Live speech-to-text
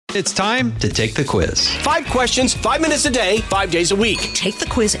It's time to take the quiz. 5 questions, 5 minutes a day, 5 days a week. Take the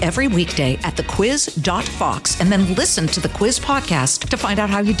quiz every weekday at thequiz.fox and then listen to the quiz podcast to find out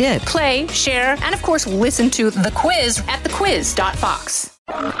how you did. Play, share, and of course, listen to the quiz at thequiz.fox.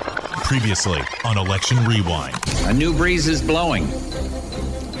 Previously on Election Rewind. A new breeze is blowing,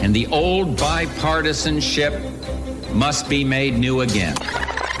 and the old bipartisanship must be made new again.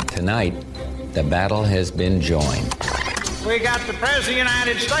 Tonight, the battle has been joined. We got the President of the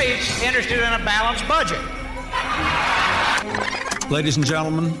United States interested in a balanced budget. Ladies and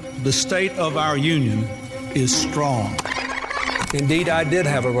gentlemen, the state of our union is strong. Indeed, I did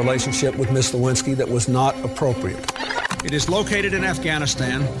have a relationship with Ms. Lewinsky that was not appropriate. It is located in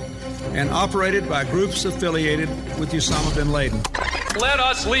Afghanistan and operated by groups affiliated with Osama bin Laden. Let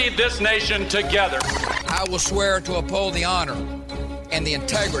us lead this nation together. I will swear to uphold the honor and the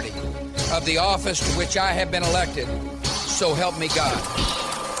integrity of the office to which I have been elected. So help me God.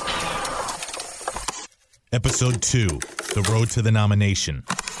 Episode 2, The Road to the Nomination.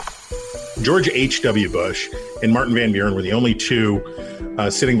 George H.W. Bush and Martin Van Buren were the only two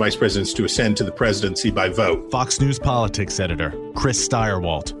sitting vice presidents to ascend to the presidency by vote. Fox News politics editor Chris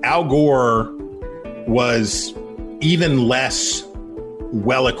Stirewalt. Al Gore was even less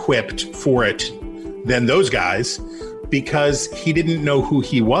well-equipped for it than those guys, because he didn't know who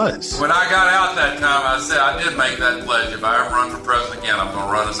he was. When I got out that time, I said I did make that pledge. If I ever run for president again, I'm going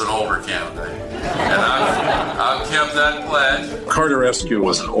to run as an older candidate. And I've kept that pledge. Carter Eskew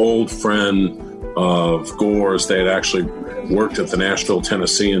was an old friend of Gore's. They had actually worked at the Nashville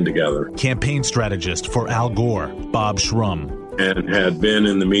Tennessean together. Campaign strategist for Al Gore, Bob Shrum. And had been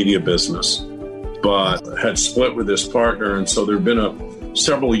in the media business, but had split with his partner. And so there had been a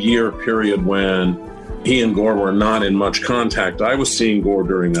several-year period when he and Gore were not in much contact. I was seeing Gore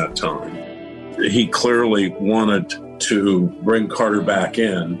during that time. He clearly wanted to bring Carter back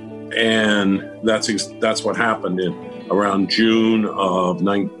in, and that's what happened in around June of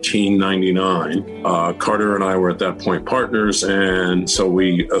 1999. Carter and I were at that point partners, and so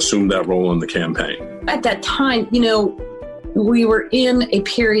we assumed that role in the campaign. At that time, we were in a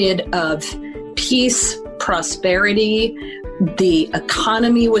period of peace, prosperity. The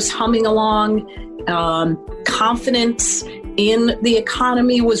economy was humming along. Confidence in the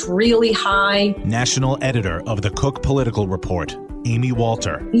economy was really high. National editor of the Cook Political Report, Amy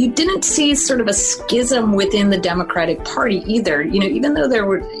Walter. You didn't see sort of a schism within the Democratic Party either. Even though there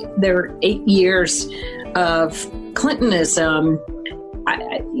were 8 years of Clintonism,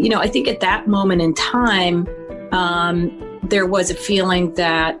 I think at that moment in time, there was a feeling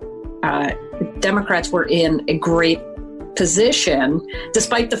that Democrats were in a great position,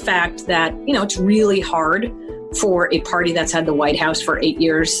 despite the fact that, it's really hard for a party that's had the White House for 8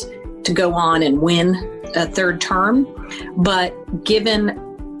 years to go on and win a third term. But given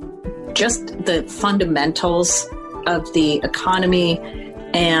just the fundamentals of the economy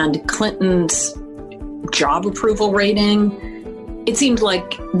and Clinton's job approval rating, it seemed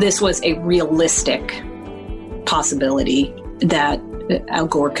like this was a realistic possibility that Al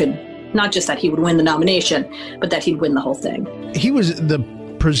Gore could, not just that he would win the nomination, but that he'd win the whole thing. He was the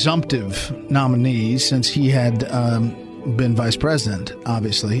presumptive nominee since he had been vice president,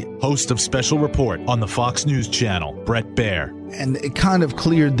 obviously. Host of Special Report on the Fox News Channel, Bret Baier. And it kind of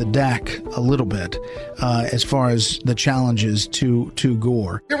cleared the deck a little bit as far as the challenges to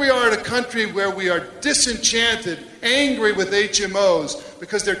Gore. Here we are in a country where we are disenchanted, angry with HMOs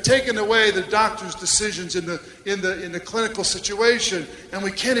because they're taking away the doctor's decisions in the clinical situation, and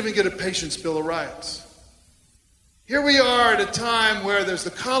we can't even get a patient's Bill of Rights. Here we are at a time where there's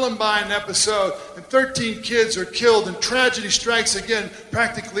the Columbine episode and 13 kids are killed and tragedy strikes again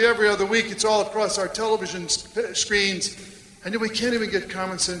practically every other week. It's all across our television screens. And we can't even get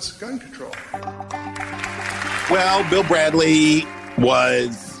common sense gun control. Well, Bill Bradley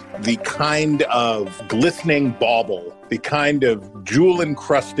was the kind of glistening bauble, the kind of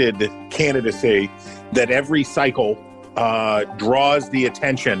jewel-encrusted candidacy that every cycle draws the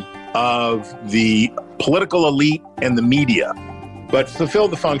attention of the political elite and the media, but fulfill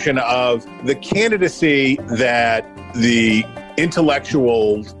the function of the candidacy that the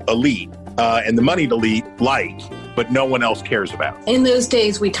intellectual elite and the moneyed elite like, but no one else cares about. In those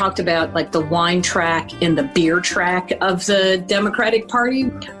days, we talked about like the wine track and the beer track of the Democratic Party.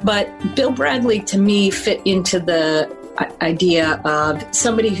 But Bill Bradley, to me, fit into the idea of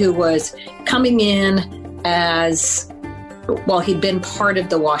somebody who was coming in as, well, he'd been part of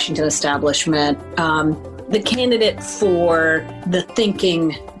the Washington establishment, the candidate for the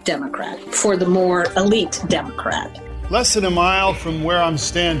thinking Democrat, for the more elite Democrat. Less than a mile from where I'm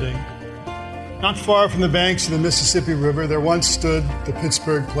standing, Not far from the banks of the Mississippi River, there once stood the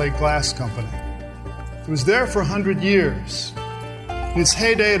Pittsburgh Plate Glass Company. It was there for 100 years. In its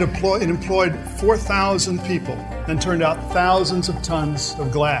heyday, it employed 4,000 people and turned out thousands of tons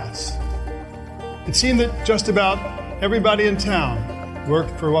of glass. It seemed that just about everybody in town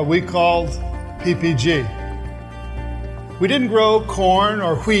worked for what we called PPG. We didn't grow corn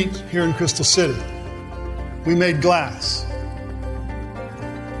or wheat here in Crystal City. We made glass.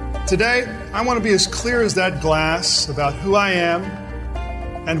 Today, I want to be as clear as that glass about who I am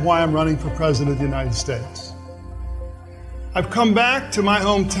and why I'm running for President of the United States. I've come back to my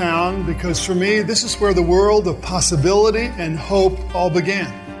hometown because for me, this is where the world of possibility and hope all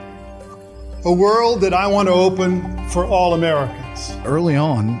began. A world that I want to open for all Americans. Early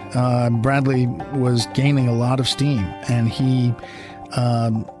on, Bradley was gaining a lot of steam, and he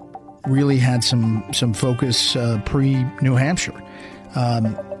really had some focus pre-New Hampshire.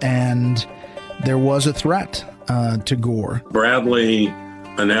 And there was a threat to Gore. Bradley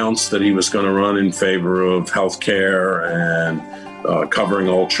announced that he was going to run in favor of health care and covering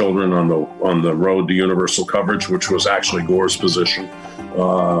all children on the road to universal coverage, which was actually Gore's position.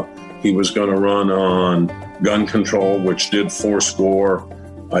 He was going to run on gun control, which did force Gore,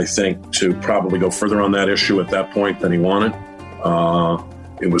 I think, to probably go further on that issue at that point than he wanted.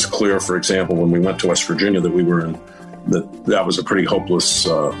 It was clear, for example, when we went to West Virginia that we were in that was a pretty hopeless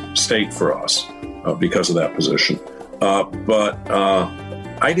state for us because of that position. But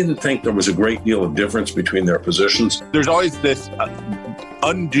I didn't think there was a great deal of difference between their positions. There's always this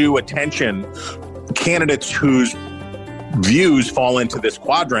undue attention, candidates whose views fall into this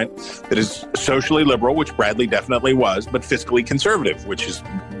quadrant that is socially liberal, which Bradley definitely was, but fiscally conservative, which is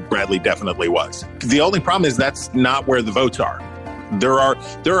Bradley definitely was. The only problem is that's not where the votes are. There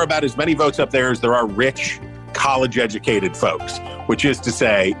are about as many votes up there as there are rich, college-educated folks, which is to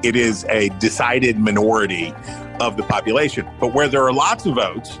say it is a decided minority of the population. But where there are lots of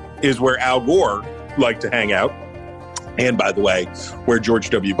votes is where Al Gore liked to hang out. And by the way, where George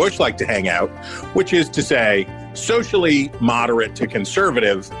W. Bush liked to hang out, which is to say socially moderate to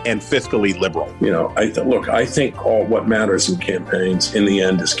conservative and fiscally liberal. You know, I think what matters in campaigns in the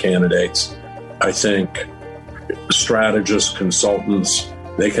end is candidates. I think strategists, consultants,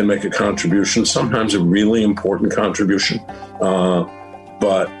 they can make a contribution, sometimes a really important contribution.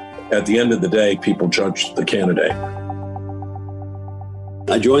 But at the end of the day, people judge the candidate.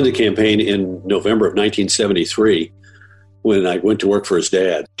 I joined the campaign in November of 1973 when I went to work for his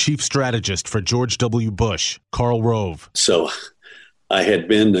dad. Chief strategist for George W. Bush, Karl Rove. So I had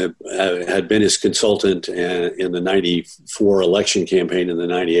been his consultant in the 94 election campaign and the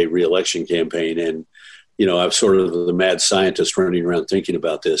 98 re-election campaign. And you know, I was sort of the mad scientist running around thinking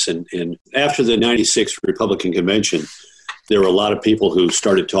about this. And after the 96 Republican convention, there were a lot of people who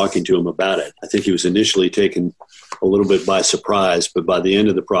started talking to him about it. I think he was initially taken a little bit by surprise, but by the end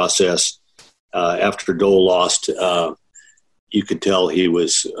of the process, after Dole lost, you could tell he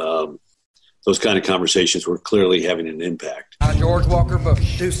was, those kind of conversations were clearly having an impact. I, George Walker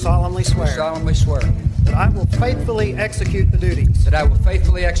Bush, do solemnly swear. Do solemnly swear. That I will faithfully execute the duties. That I will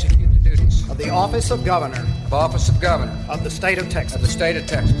faithfully execute the duties. Of the office of governor. Of office of governor. Of the state of Texas. Of the state of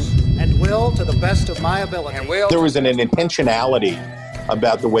Texas. And will, to the best of my ability. And will. There was an intentionality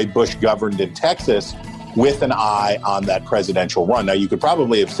about the way Bush governed in Texas with an eye on that presidential run. Now, you could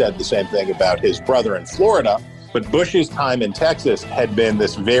probably have said the same thing about his brother in Florida, but Bush's time in Texas had been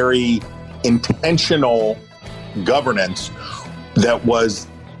this very intentional governance that was,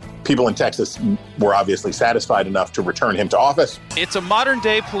 people in Texas were obviously satisfied enough to return him to office. It's a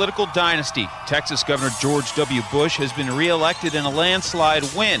modern-day political dynasty. Texas Governor George W. Bush has been reelected in a landslide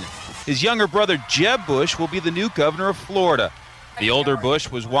win. His younger brother, Jeb Bush, will be the new governor of Florida. The older Bush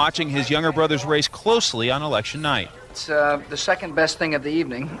was watching his younger brother's race closely on election night. It's the second best thing of the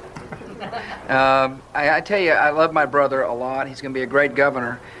evening. I tell you, I love my brother a lot. He's going to be a great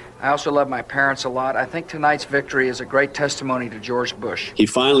governor. I also love my parents a lot. I think tonight's victory is a great testimony to George Bush. He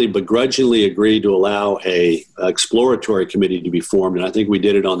finally begrudgingly agreed to allow a exploratory committee to be formed, and I think we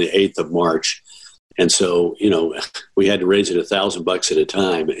did it on the 8th of March. And so, you know, we had to raise it $1,000 at a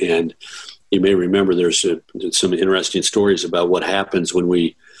time. And you may remember there's some interesting stories about what happens when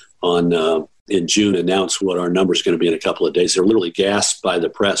we, in June, announce what our number is going to be in a couple of days. They're literally gasped by the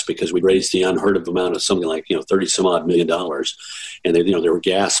press because we raised the unheard of amount of something like, $30-some-odd million. And there were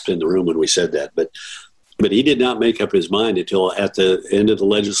gasps in the room when we said that. But he did not make up his mind until at the end of the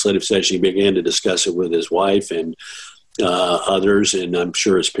legislative session. He began to discuss it with his wife and others, and I'm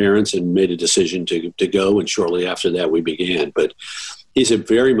sure his parents, and made a decision to go. And shortly after that, we began. But he's a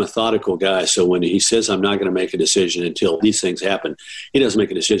very methodical guy. So when he says, I'm not going to make a decision until these things happen, he doesn't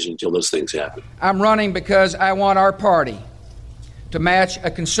make a decision until those things happen. I'm running because I want our party to match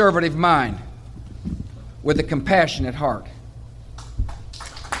a conservative mind with a compassionate heart.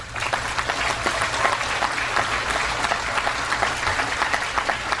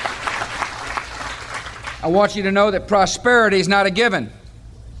 I want you to know that prosperity is not a given.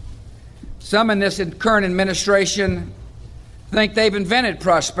 Some in this current administration think they've invented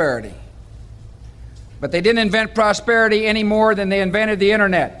prosperity. But they didn't invent prosperity any more than they invented the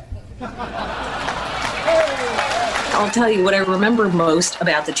internet. I'll tell you what I remember most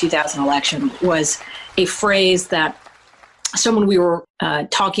about the 2000 election was a phrase that someone we were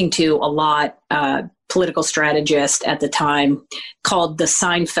talking to a lot, political strategist at the time, called the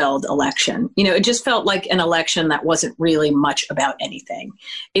Seinfeld election. You know, it just felt like an election that wasn't really much about anything.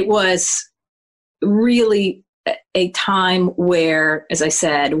 It was really a time where, as I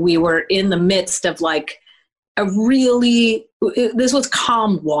said, we were in the midst of like this was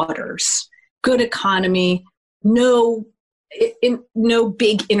calm waters, good economy, no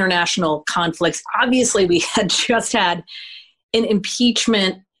big international conflicts. Obviously, we had just had an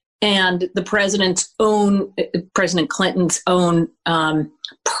impeachment, and the President Clinton's own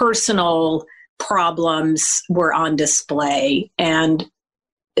personal problems were on display. And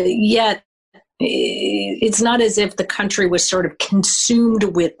yet it's not as if the country was sort of consumed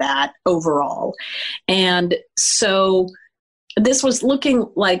with that overall. And so this was looking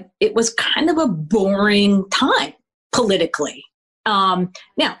like it was kind of a boring time politically. Now,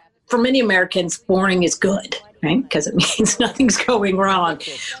 for many Americans, boring is good, right? Because it means nothing's going wrong.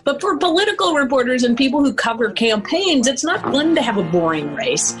 But for political reporters and people who cover campaigns, it's not fun to have a boring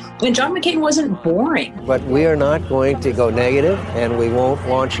race. And John McCain wasn't boring. But we are not going to go negative, and we won't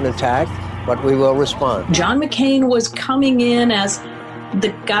launch an attack, but we will respond. John McCain was coming in as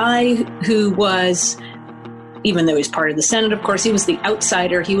the guy who was, even though he's part of the Senate, of course, he was the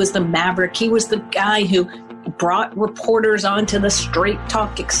outsider. He was the maverick. He was the guy who brought reporters onto the Straight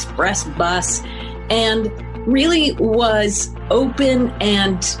Talk Express bus and really was open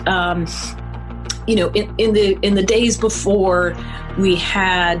and, in the days before we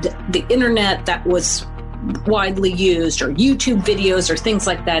had the internet that was widely used, or YouTube videos or things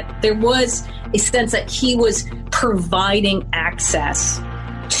like that, there was a sense that he was providing access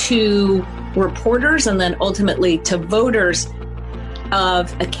to reporters and then ultimately to voters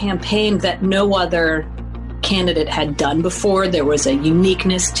of a campaign that no other candidate had done before. There was a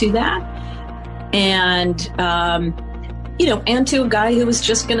uniqueness to that. And, and to a guy who was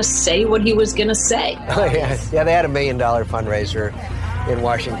just going to say what he was going to say. Oh, yeah. They had $1 million fundraiser in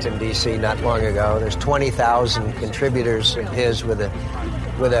Washington, D.C. not long ago. There's 20,000 contributors of his with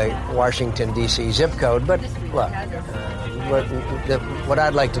a Washington, D.C. zip code. But look, what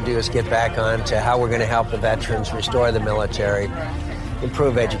I'd like to do is get back on to how we're going to help the veterans, restore the military,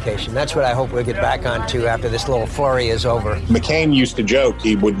 improve education. That's what I hope we'll get back on to after this little flurry is over. McCain used to joke,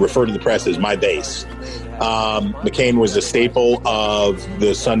 he would refer to the press as my base. McCain was a staple of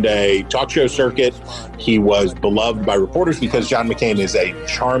the Sunday talk show circuit. He was beloved by reporters because John McCain is a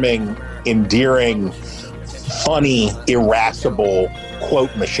charming, endearing, funny, irascible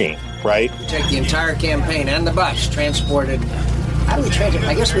quote machine, right? We take the entire campaign and the bus, transported. How do we transport?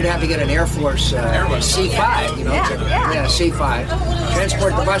 I guess we'd have to get an Air Force C-5, C-5.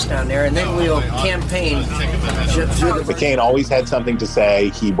 Transport the bus down there, and then we'll campaign through the... McCain always had something to say.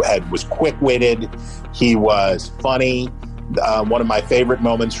 He was quick-witted. He was funny. One of my favorite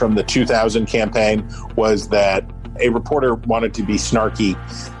moments from the 2000 campaign was that a reporter wanted to be snarky,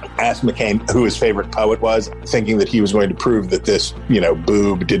 asked McCain who his favorite poet was, thinking that he was going to prove that this,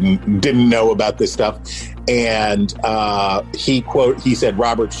 boob didn't know about this stuff. And he said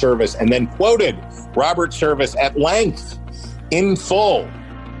Robert Service, and then quoted Robert Service at length, in full.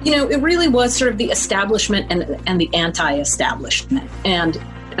 It really was sort of the establishment and the anti-establishment. And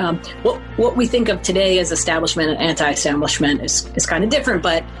what we think of today as establishment and anti-establishment is kind of different,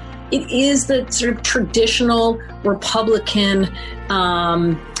 but it is the sort of traditional Republican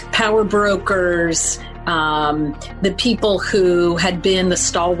power brokers, the people who had been the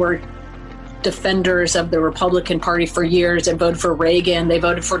stalwart defenders of the Republican Party for years and voted for Reagan. They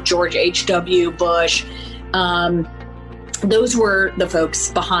voted for George H.W. Bush. Those were the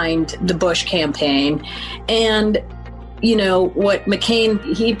folks behind the Bush campaign. And, what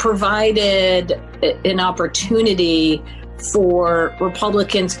McCain, he provided an opportunity for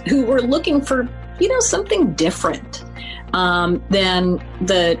Republicans who were looking for, something different than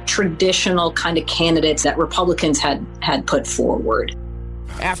the traditional kind of candidates that Republicans had put forward.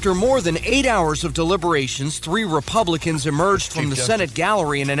 After more than 8 hours of deliberations, 3 Republicans emerged from the Senate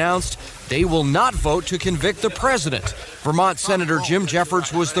gallery and announced they will not vote to convict the president. Vermont Senator Jim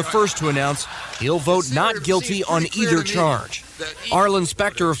Jeffords was the first to announce he'll vote not guilty on either charge. Arlen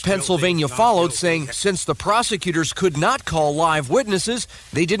Specter of Pennsylvania followed, saying since the prosecutors could not call live witnesses,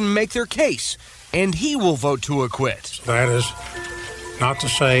 they didn't make their case, and he will vote to acquit. That is not to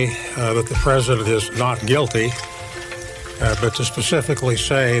say that the president is not guilty, but to specifically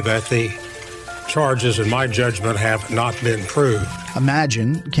say that the charges, in my judgment, have not been proved.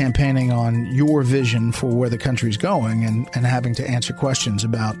 Imagine campaigning on your vision for where the country's going and having to answer questions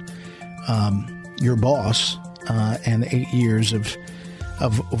about your boss and 8 years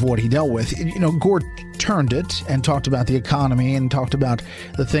of what he dealt with. You know, Gore turned it and talked about the economy and talked about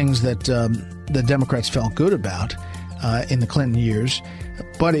the things that the Democrats felt good about in the Clinton years.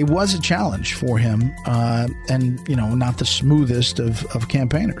 But it was a challenge for him and, you know, not the smoothest of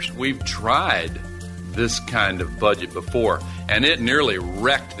campaigners. We've tried this kind of budget before, and it nearly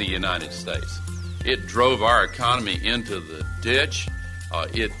wrecked the United States. It drove our economy into the ditch.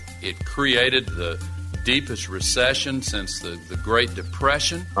 It created the deepest recession since the Great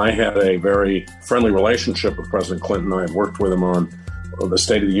Depression. I had a very friendly relationship with President Clinton. I had worked with him on the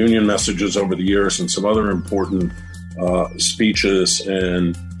State of the Union messages over the years and some other important speeches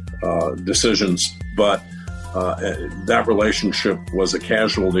and decisions. But that relationship was a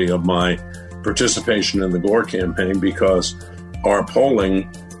casualty of my participation in the Gore campaign because our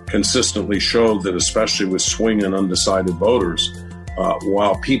polling consistently showed that, especially with swing and undecided voters,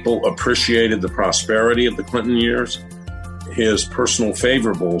 while people appreciated the prosperity of the Clinton years, his personal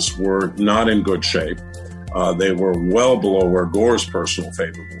favorables were not in good shape. They were well below where Gore's personal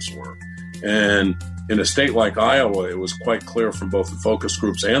favorables were. And in a state like Iowa, it was quite clear from both the focus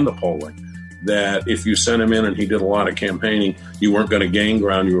groups and the polling that if you sent him in and he did a lot of campaigning, you weren't going to gain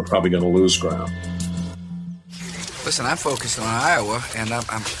ground, you were probably going to lose ground. Listen, I'm focused on Iowa, and I've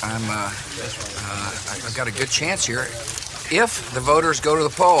got a good chance here if the voters go to the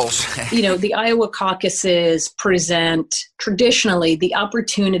polls. You know, the Iowa caucuses present traditionally the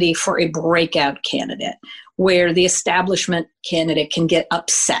opportunity for a breakout candidate where the establishment candidate can get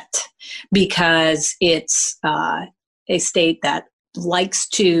upset because it's a state that likes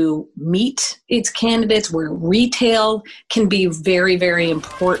to meet its candidates, where retail can be very, very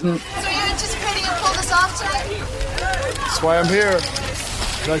important. So you're anticipating you'll pull this off today? That's why I'm here.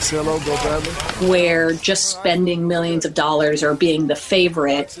 Like, say hello, Bill Bradley. Where just spending millions of dollars or being the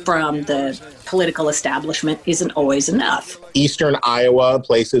favorite from the political establishment isn't always enough. Eastern Iowa,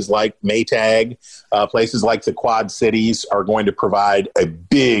 places like Maytag, places like the Quad Cities are going to provide a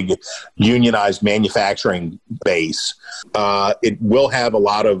big unionized manufacturing base. It will have a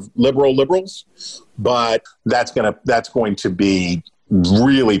lot of liberals, but that's going to be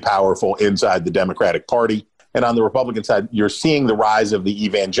really powerful inside the Democratic Party. And on the Republican side, you're seeing the rise of the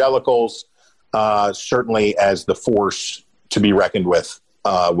evangelicals, certainly as the force to be reckoned with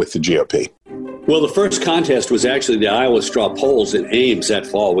the GOP. Well, the first contest was actually the Iowa straw polls in Ames that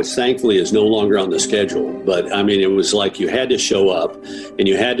fall, which thankfully is no longer on the schedule. But, I mean, it was like you had to show up and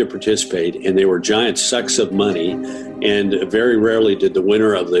you had to participate, and they were giant sucks of money. And very rarely did the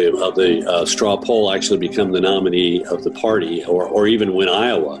winner of the straw poll actually become the nominee of the party or even win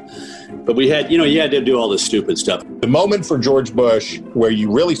Iowa. But we had, you had to do all this stupid stuff. The moment for George Bush where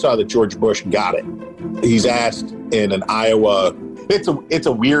you really saw that George Bush got it, he's asked in an Iowa, it's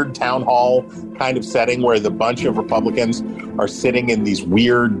a weird town hall kind of setting where the bunch of Republicans are sitting in these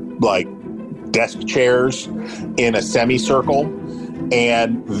weird, like, desk chairs in a semicircle.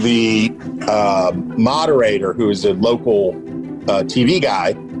 And the moderator, who is a local TV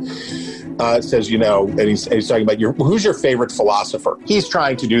guy, says, and he's talking about who's your favorite philosopher? He's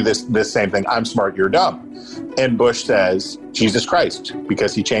trying to do this same thing. I'm smart, you're dumb. And Bush says, Jesus Christ,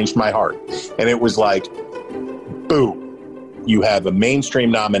 because he changed my heart. And it was like, boom. You have a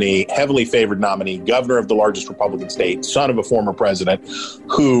mainstream nominee, heavily favored nominee, governor of the largest Republican state, son of a former president,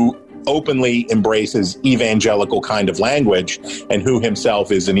 who openly embraces evangelical kind of language and who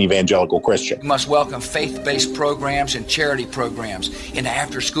himself is an evangelical Christian. We must welcome faith-based programs and charity programs, into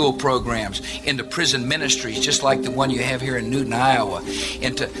after-school programs, into prison ministries, just like the one you have here in Newton, Iowa,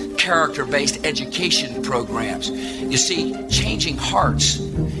 into character-based education programs. You see, changing hearts,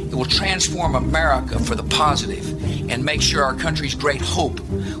 it will transform America for the positive and make sure our country's great hope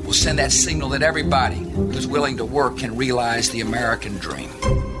will send that signal that everybody who's willing to work can realize the American dream.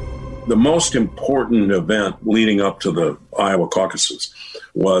 The most important event leading up to the Iowa caucuses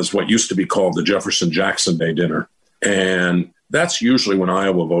was what used to be called the Jefferson-Jackson Day dinner. And that's usually when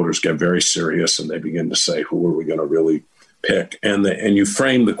Iowa voters get very serious and they begin to say, who are we going to really pick, and you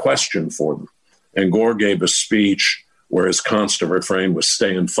framed the question for them. And Gore gave a speech where his constant refrain was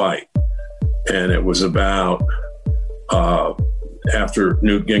 "stay and fight," and it was about after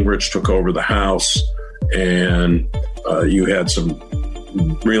Newt Gingrich took over the House, and you had some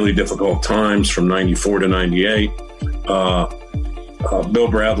really difficult times from 94 to 98. Bill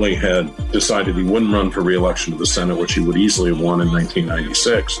Bradley had decided he wouldn't run for re-election to the Senate, which he would easily have won in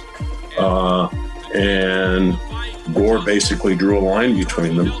 1996. And Gore basically drew a line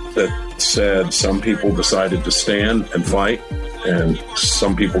between them that said some people decided to stand and fight, and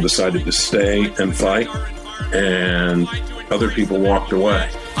some people decided to stay and fight, and other people walked away.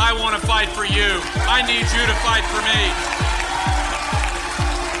 I want to fight for you. I need you to fight for me.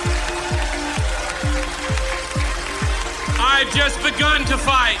 I've just begun to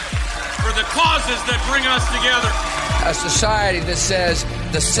fight for the causes that bring us together. A society that says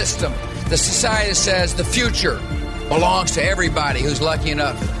the system, the society that says the future belongs to everybody who's lucky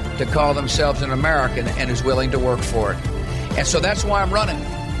enough to call themselves an American and is willing to work for it. And so that's why I'm running.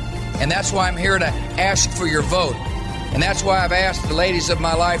 And that's why I'm here to ask for your vote. And that's why I've asked the ladies of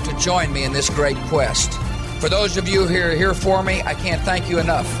my life to join me in this great quest. For those of you who are here for me, I can't thank you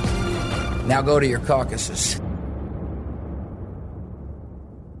enough. Now go to your caucuses.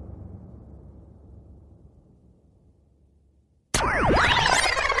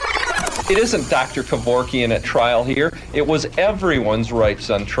 It isn't Dr. Kevorkian at trial here. It was everyone's rights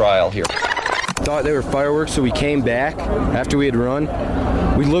on trial here. Thought they were fireworks, so we came back after we had run.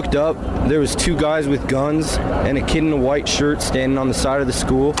 We looked up. There was two guys with guns and a kid in a white shirt standing on the side of the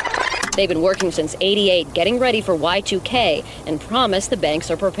school. They've been working since '88, getting ready for Y2K, and promise the banks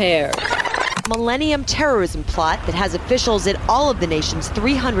are prepared. Millennium terrorism plot that has officials at all of the nation's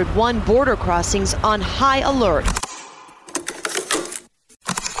 301 border crossings on high alert.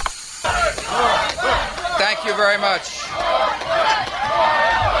 Thank you very much.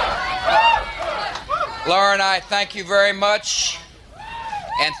 Laura and I thank you very much.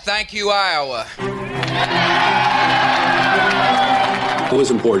 And thank you, Iowa. It was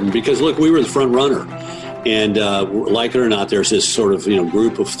important because, look, we were the front runner. And like it or not, there's this sort of,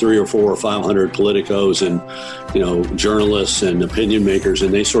 group of 300 or 400 or 500 politicos and, journalists and opinion makers,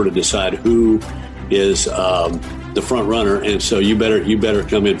 and they sort of decide who is the front runner. And so you better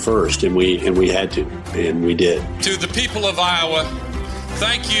come in first. And we had to, and we did. To the people of Iowa,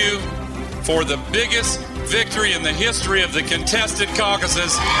 thank you for the biggest victory in the history of the contested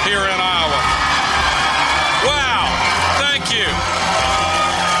caucuses here in Iowa. Wow! Thank you.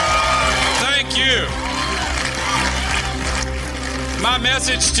 Thank you. My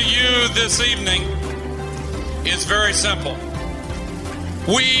message to you this evening is very simple.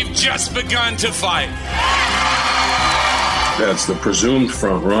 We've just begun to fight. As the presumed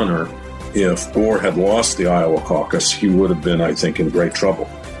front runner, if Gore had lost the Iowa caucus, he would have been, I think, in great trouble.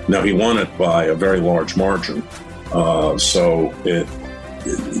 Now, he won it by a very large margin, so that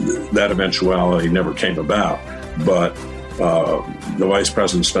eventuality never came about. But the vice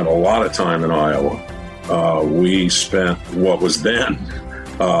president spent a lot of time in Iowa. We spent what was then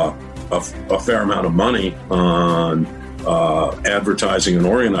a fair amount of money on advertising and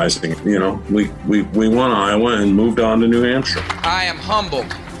organizing. We won Iowa and moved on to New Hampshire. I am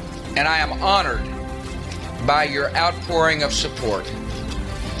humbled and I am honored by your outpouring of support.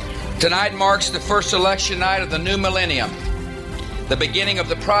 Tonight marks the first election night of the new millennium, the beginning of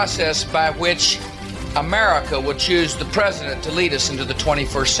the process by which America will choose the president to lead us into the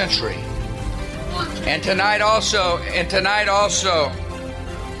 21st century. And tonight also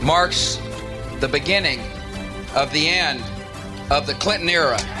marks the beginning of the end of the Clinton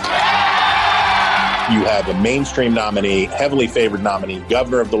era. You have a mainstream nominee, heavily favored nominee,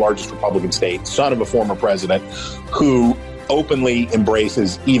 governor of the largest Republican state, son of a former president, who openly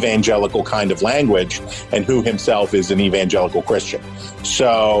embraces evangelical kind of language and who himself is an evangelical Christian.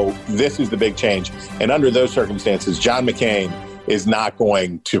 So this is the big change. And under those circumstances, John McCain is not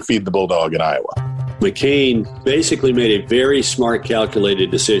going to feed the bulldog in Iowa. McCain basically made a very smart, calculated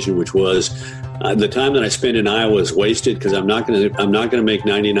decision, which was the time that I spend in Iowa is wasted because I'm not going to make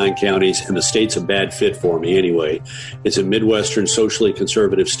 99 counties, and the state's a bad fit for me anyway. It's a Midwestern, socially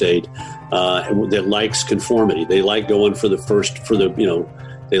conservative state that likes conformity. They like going for the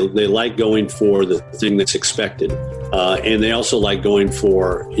they like going for the thing that's expected, and they also like going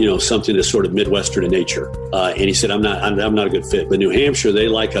for something that's sort of Midwestern in nature. And he said, I'm not a good fit. But New Hampshire, they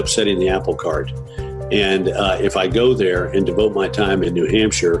like upsetting the apple cart. And if I go there and devote my time in New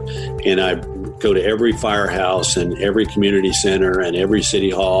Hampshire, and I go to every firehouse and every community center and every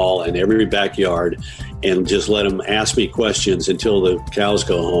city hall and every backyard and just let them ask me questions until the cows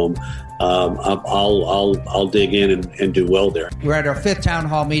go home, I'll dig in and do well there. We're at our 5th town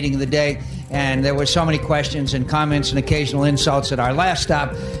hall meeting of the day, and there were so many questions and comments and occasional insults at our last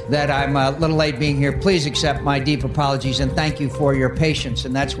stop that I'm a little late being here. Please accept my deep apologies and thank you for your patience.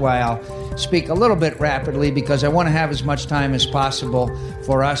 And that's why I'll speak a little bit rapidly, because I want to have as much time as possible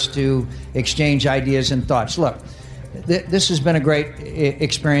for us to exchange ideas and thoughts. Look, this has been a great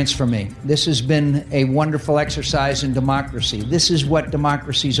experience for me. This has been a wonderful exercise in democracy. This is what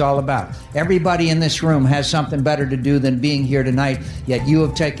democracy is all about. Everybody in this room has something better to do than being here tonight, yet you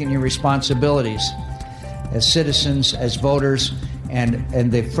have taken your responsibilities as citizens, as voters,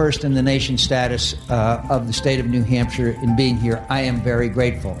 and the first in the nation status of the state of New Hampshire in being here. I am very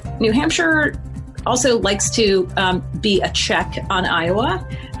grateful. New Hampshire also likes to be a check on Iowa.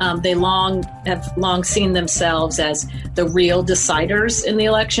 They have long seen themselves as the real deciders in the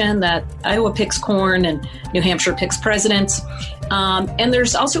election, that Iowa picks corn and New Hampshire picks presidents. And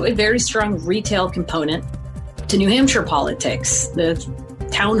there's also a very strong retail component to New Hampshire politics, the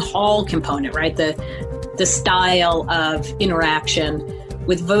town hall component, right? The style of interaction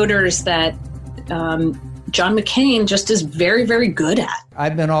with voters that John McCain just is very, very good at.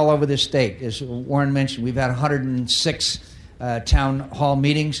 I've been all over this state. As Warren mentioned, we've had 106 town hall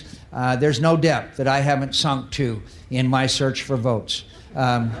meetings. There's no depth that I haven't sunk to in my search for votes.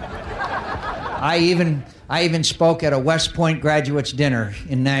 I even spoke at a West Point graduates dinner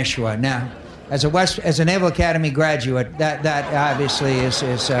in Nashua. Now, as a Naval Academy graduate, that obviously is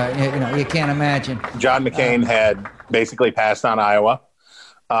you can't imagine. John McCain had basically passed on Iowa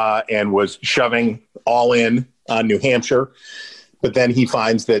and was shoving all in on New Hampshire. But then he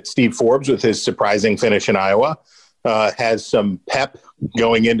finds that Steve Forbes, with his surprising finish in Iowa, has some pep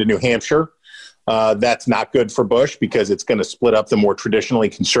going into New Hampshire. That's not good for Bush because it's going to split up the more traditionally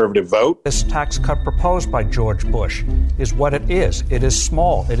conservative vote. This tax cut proposed by George Bush is what it is. It is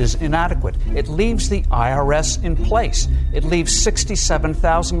small. It is inadequate. It leaves the IRS in place. It leaves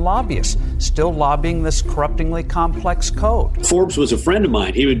 67,000 lobbyists still lobbying this corruptingly complex code. Forbes was a friend of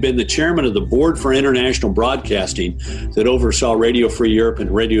mine. He had been the chairman of the Board for International Broadcasting that oversaw Radio Free Europe and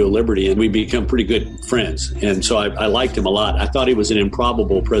Radio Liberty, and we become pretty good friends. And so I liked him a lot. I thought he was an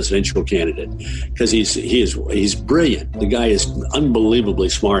improbable presidential candidate, because he's brilliant. The guy is unbelievably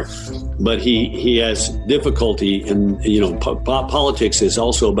smart, but he has difficulty. And politics is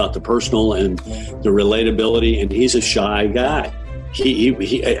also about the personal and the relatability. And he's a shy guy.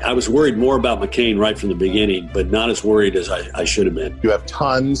 I was worried more about McCain right from the beginning, but not as worried as I should have been. You have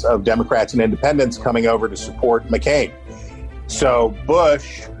tons of Democrats and independents coming over to support McCain. So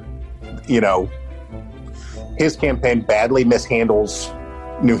Bush, his campaign badly mishandles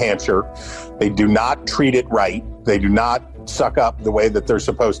New Hampshire. They do not treat it right. They do not suck up the way that they're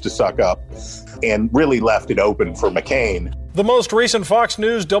supposed to suck up, and really left it open for McCain. The most recent Fox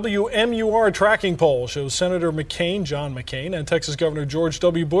News WMUR tracking poll shows Senator John McCain, and Texas Governor George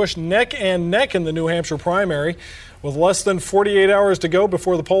W. Bush neck and neck in the New Hampshire primary. With less than 48 hours to go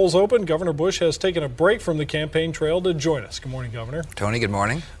before the polls open, Governor Bush has taken a break from the campaign trail to join us. Good morning, Governor. Tony, good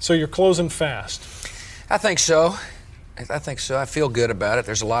morning. So you're closing fast. I think so. I feel good about it.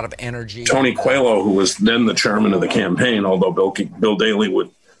 There's a lot of energy. Tony Coelho, who was then the chairman of the campaign, although Bill Daley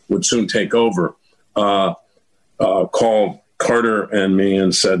would soon take over, called Carter and me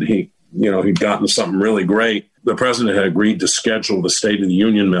and said he'd gotten something really great. The president had agreed to schedule the State of the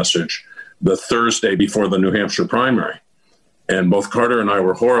Union message the Thursday before the New Hampshire primary. And both Carter and I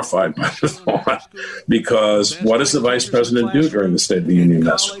were horrified by the thought, because what does the vice president do during the State of the Union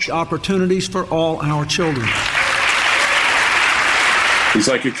message? Opportunities for all our children. He's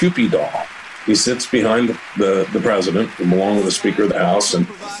like a Cupid doll. He sits behind the president, along with the Speaker of the House, and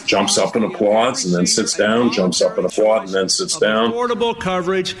jumps up and applauds, and then sits down, jumps up and applauds, and then sits down. Affordable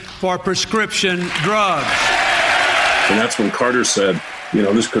coverage for prescription drugs. And that's when Carter said,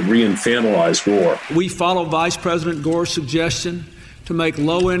 this could re-infantilize Gore. We follow Vice President Gore's suggestion to make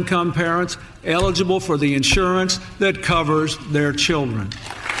low-income parents eligible for the insurance that covers their children.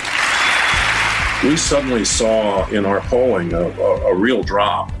 We suddenly saw in our polling a real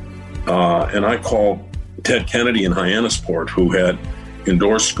drop. And I called Ted Kennedy in Hyannisport, who had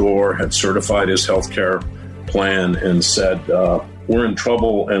endorsed Gore, had certified his health care plan, and said, we're in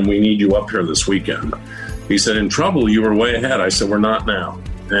trouble and we need you up here this weekend. He said, in trouble? You were way ahead. I said, we're not now.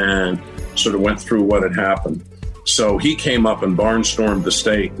 And sort of went through what had happened. So he came up and barnstormed the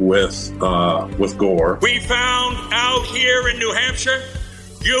state with Gore. We found out here in New Hampshire,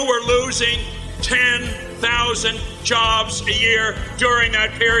 you were losing 10 1,000 jobs a year during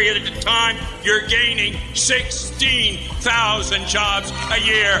that period of time. You're gaining 16,000 jobs a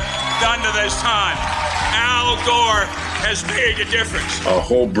year under this time. Al Gore has made a difference. A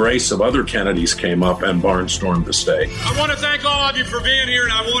whole brace of other Kennedys came up and barnstormed the state. I want to thank all of you for being here,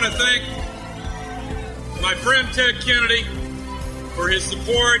 and I want to thank my friend Ted Kennedy for his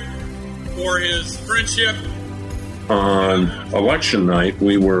support, for his friendship. On election night,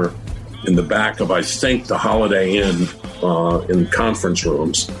 we were in the back of, I think, the Holiday Inn in conference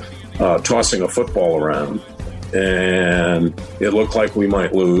rooms, tossing a football around. And it looked like we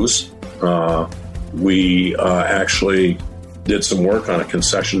might lose. We actually did some work on a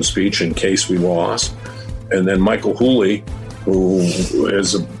concession speech in case we lost. And then Michael Hooley, who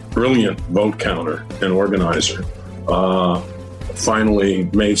is a brilliant vote counter and organizer, finally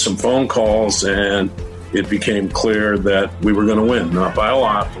made some phone calls, and it became clear that we were going to win. Not by a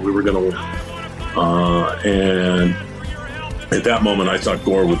lot, but we were going to win. And at that moment, I thought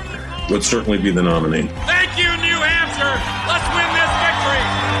Gore would certainly be the nominee. Thank you, New Hampshire. Let's win this victory.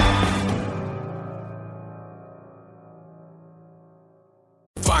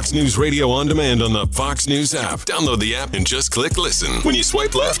 Fox News Radio on demand on the Fox News app. Download the app and just click listen. When you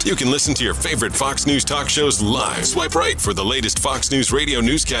swipe left, you can listen to your favorite Fox News talk shows live. Swipe right for the latest Fox News Radio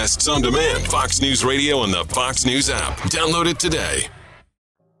newscasts on demand. Fox News Radio on the Fox News app. Download it today.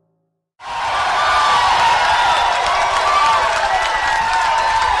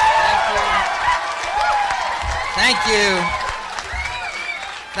 Thank you.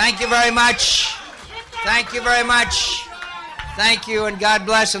 Thank you very much. Thank you very much. Thank you, and God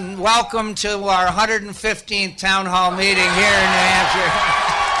bless, and welcome to our 115th Town Hall meeting here in New Hampshire.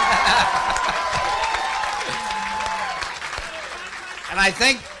 And I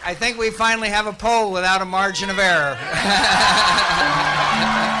think we finally have a poll without a margin of error.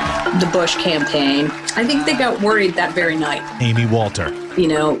 The Bush campaign, I think they got worried that very night. Amy Walter. You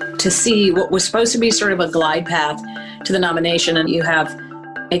know, to see what was supposed to be sort of a glide path to the nomination, and you have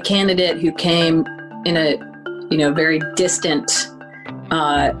a candidate who came in a very distant,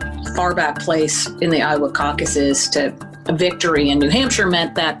 far back place in the Iowa caucuses to a victory in New Hampshire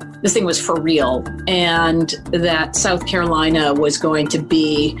meant that this thing was for real, and that South Carolina was going to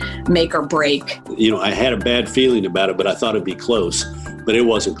be make or break. I had a bad feeling about it, but I thought it'd be close. But it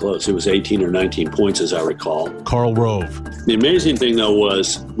wasn't close. It was 18 or 19 points, as I recall. Karl Rove. The amazing thing, though,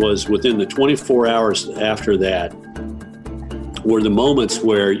 was within the 24 hours after that were the moments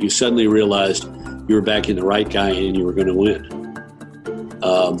where you suddenly realized you were backing the right guy and you were going to win.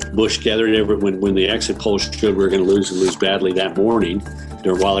 Bush gathered when the exit polls showed we were going to lose and lose badly that morning.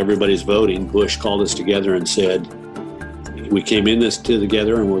 While everybody's voting, Bush called us together and said, we came in this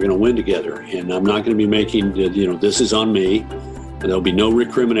together and we're going to win together. And I'm not going to be making, this is on me. There'll be no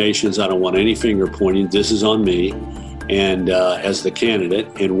recriminations. I don't want any finger pointing. This is on me, and as the candidate.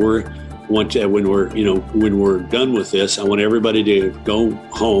 And when we're done with this, I want everybody to go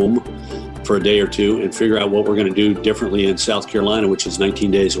home for a day or two and figure out what we're going to do differently in South Carolina, which is 19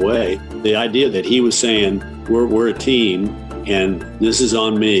 days away. The idea that he was saying we're a team, and this is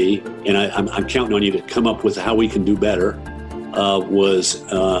on me, and I'm counting on you to come up with how we can do better, was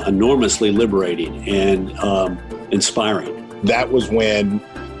enormously liberating and inspiring. That was when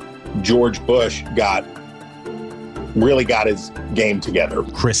George Bush really got his game together.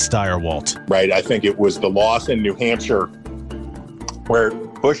 Chris Stirewalt. Right. I think it was the loss in New Hampshire where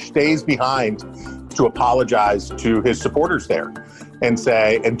Bush stays behind to apologize to his supporters there and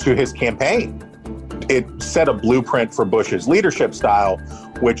to his campaign. It set a blueprint for Bush's leadership style,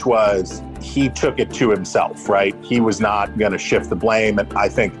 which was he took it to himself, right? He was not going to shift the blame. And I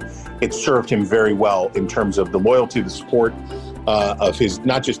think it served him very well in terms of the loyalty, the support of his,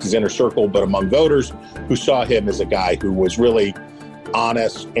 not just his inner circle, but among voters who saw him as a guy who was really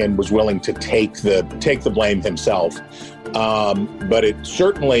honest and was willing to take the blame himself. But it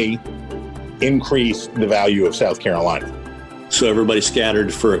certainly increased the value of South Carolina. So everybody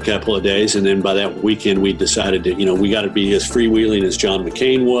scattered for a couple of days, and then by that weekend we decided that, we got to be as freewheeling as John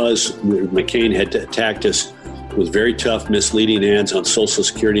McCain was. McCain had attacked us with very tough, misleading ads on Social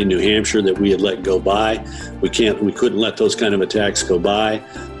Security in New Hampshire that we had let go by. We couldn't let those kind of attacks go by.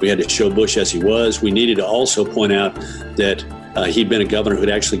 We had to show Bush as he was. We needed to also point out that he'd been a governor who had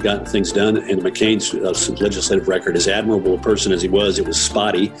actually gotten things done, and McCain's legislative record, as admirable a person as he was, it was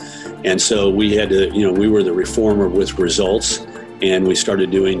spotty. And so we had to, we were the reformer with results, and we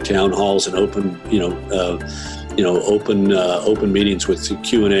started doing town halls and open meetings with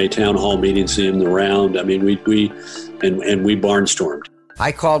Q&A, town hall meetings in the round. I mean, we barnstormed.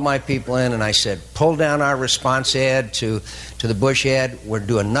 I called my people in and I said, pull down our response ad to the Bush ad. We're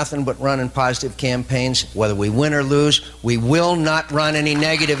doing nothing but running positive campaigns. Whether we win or lose, we will not run any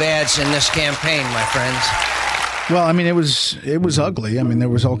negative ads in this campaign, my friends. Well, I mean, it was ugly. I mean, there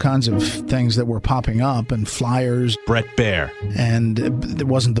was all kinds of things that were popping up and flyers. Brett Baer. And it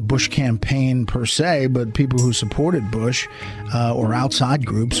wasn't the Bush campaign per se, but people who supported Bush or outside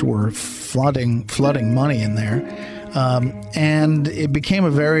groups were flooding money in there. And it became a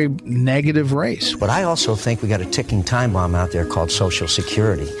very negative race. But I also think we got a ticking time bomb out there called Social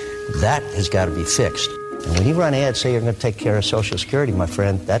Security. That has got to be fixed. And when you run ads, say you're going to take care of Social Security, my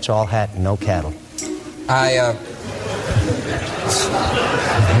friend, that's all hat and no cattle.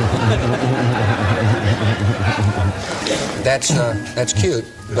 That's cute,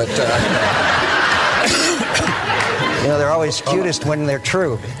 but they're always cutest when they're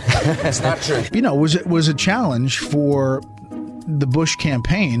true. It's not true. It was a challenge for the Bush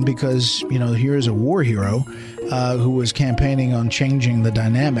campaign because, here is a war hero who was campaigning on changing the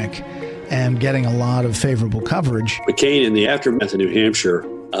dynamic and getting a lot of favorable coverage. McCain, in the aftermath of New Hampshire,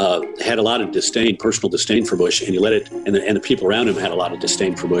 had a lot of disdain, personal disdain for Bush, and he let it, and the people around him had a lot of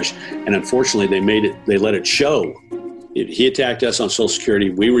disdain for Bush. And unfortunately, they let it show. He attacked us on Social Security.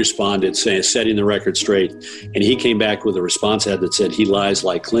 We responded, setting the record straight. And he came back with a response ad that said he lies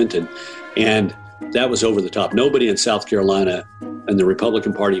like Clinton. And that was over the top. Nobody in South Carolina and the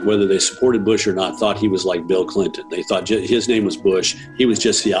Republican Party, whether they supported Bush or not, thought he was like Bill Clinton. They thought his name was Bush. He was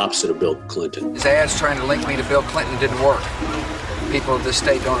just the opposite of Bill Clinton. His ads trying to link me to Bill Clinton didn't work. People of this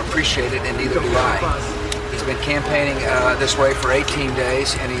state don't appreciate it, and neither do I. He's been campaigning this way for 18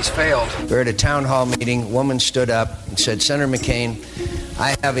 days, and he's failed. We're at a town hall meeting. A woman stood up and said, Senator McCain,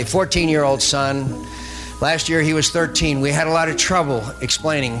 I have a 14-year-old son. Last year he was 13. We had a lot of trouble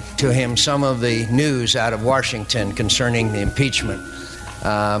explaining to him some of the news out of Washington concerning the impeachment.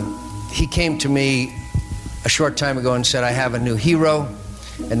 He came to me a short time ago and said, I have a new hero,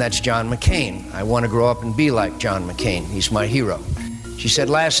 and that's John McCain. I want to grow up and be like John McCain. He's my hero. She said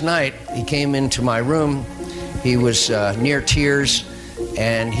last night he came into my room. He was near tears,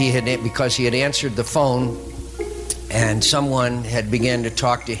 and because he had answered the phone, and someone had begun to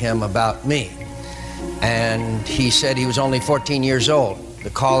talk to him about me. And he said he was only 14 years old.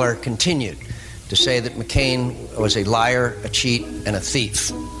 The caller continued to say that McCain was a liar, a cheat, and a thief.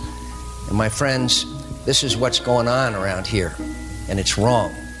 And my friends, this is what's going on around here, and it's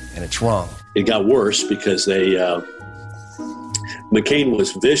wrong, and it's wrong. It got worse because McCain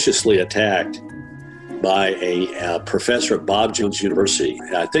was viciously attacked by a professor at Bob Jones University.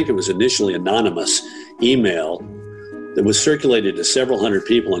 I think it was initially anonymous email that was circulated to several hundred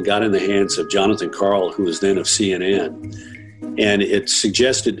people and got in the hands of Jonathan Karl, who was then of CNN. And it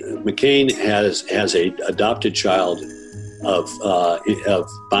suggested McCain has a adopted child of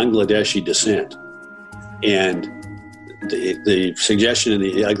Bangladeshi descent. And the suggestion in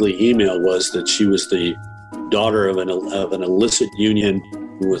the ugly email was that she was the daughter of an illicit union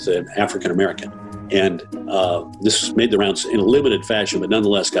with an African American. And this made the rounds in a limited fashion, but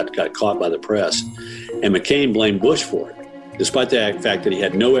nonetheless got caught by the press. And McCain blamed Bush for it, despite the fact that he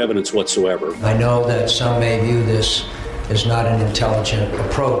had no evidence whatsoever. I know that some may view this as not an intelligent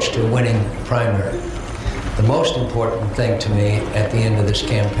approach to winning a primary. The most important thing to me at the end of this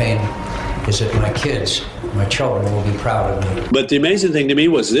campaign is that my kids, my children, will be proud of me. But the amazing thing to me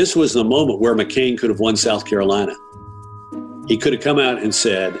was this was the moment where McCain could have won South Carolina. He could have come out and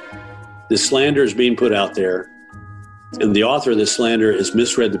said, this slander is being put out there, and the author of this slander has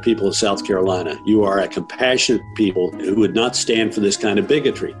misread the people of South Carolina. You are a compassionate people who would not stand for this kind of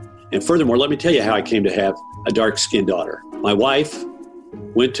bigotry. And furthermore, let me tell you how I came to have a dark-skinned daughter. My wife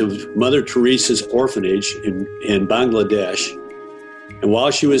went to Mother Teresa's orphanage in Bangladesh, and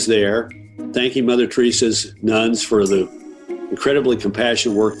while she was there, thanking Mother Teresa's nuns for the incredibly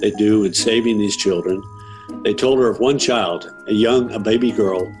compassionate work they do in saving these children, they told her of one child, a baby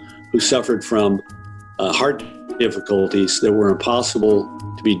girl, who suffered from heart difficulties that were impossible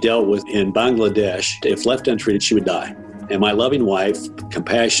to be dealt with in Bangladesh. If left untreated, she would die. And my loving wife,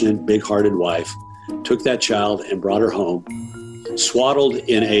 compassionate, big-hearted wife, took that child and brought her home, swaddled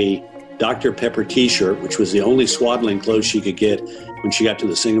in a Dr. Pepper t-shirt, which was the only swaddling clothes she could get when she got to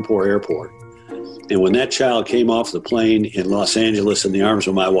the Singapore airport. And when that child came off the plane in Los Angeles in the arms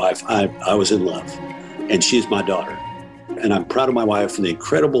of my wife, I was in love. And she's my daughter. And I'm proud of my wife for the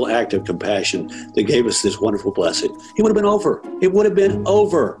incredible act of compassion that gave us this wonderful blessing. It would have been over. It would have been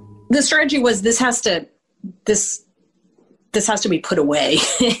over. The strategy was this has to be put away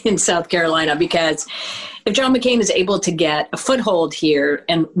in South Carolina, because if John McCain is able to get a foothold here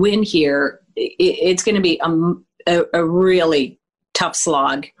and win here, it's going to be a really tough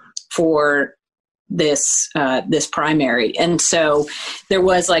slog for this primary. And so there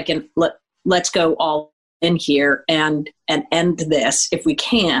was like let's go all in here and end this if we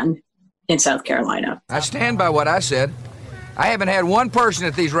can in South Carolina. I stand by what I said. I haven't had one person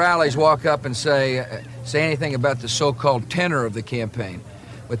at these rallies walk up and say anything about the so-called tenor of the campaign.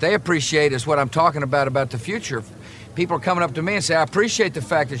 What they appreciate is what I'm talking about the future. People are coming up to me and say, I appreciate the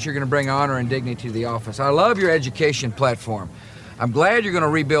fact that you're going to bring honor and dignity to the office. I love your education platform. I'm glad you're going to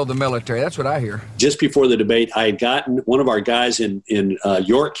rebuild the military. That's what I hear. Just before the debate, I had gotten one of our guys in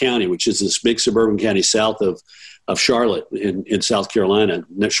York County, which is this big suburban county south of Charlotte in South Carolina,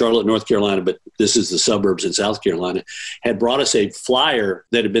 Charlotte, North Carolina, but this is the suburbs in South Carolina, had brought us a flyer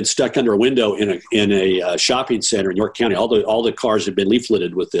that had been stuck under a window in a shopping center in York County. All the cars had been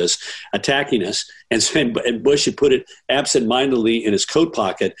leafleted with this, attacking us, and Bush had put it absentmindedly in his coat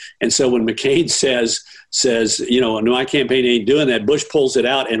pocket. And so when McCain says, no, my campaign ain't doing that, Bush pulls it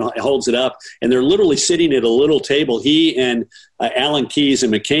out and holds it up. And they're literally sitting at a little table, he and Alan Keyes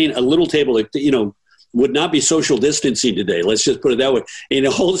and McCain, a little table that, would not be social distancing today. Let's just put it that way. And he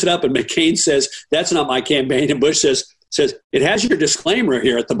holds it up and McCain says, that's not my campaign. And Bush says, it has your disclaimer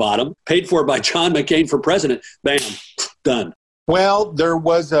here at the bottom, paid for by John McCain for president. Bam, done. Well, there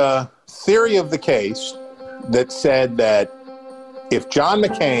was a theory of the case that said that if John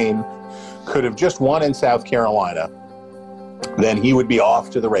McCain could have just won in South Carolina, then he would be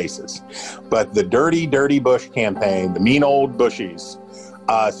off to the races. But the dirty, dirty Bush campaign, the mean old Bushies,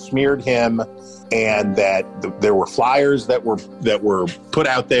 smeared him, and that there were flyers that were put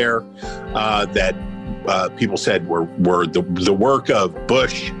out there that people said were the work of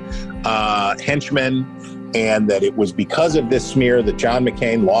Bush henchmen, and that it was because of this smear that John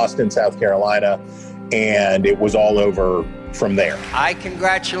McCain lost in South Carolina, and it was all over from there. I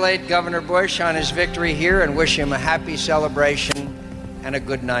congratulate Governor Bush on his victory here and wish him a happy celebration and a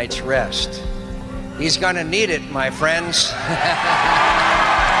good night's rest. He's going to need it, my friends.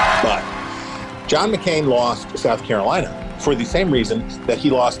 But John McCain lost South Carolina for the same reason that he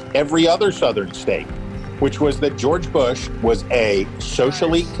lost every other southern state, which was that George Bush was a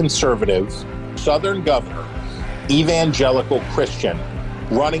socially conservative southern governor, evangelical Christian,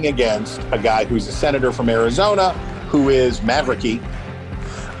 running against a guy who's a senator from Arizona, who is mavericky,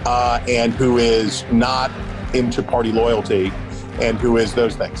 and who is not into party loyalty, and who is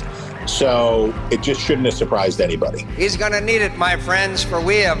those things. So it just shouldn't have surprised anybody. He's going to need it, my friends, for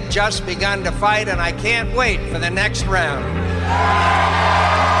we have just begun to fight, and I can't wait for the next round.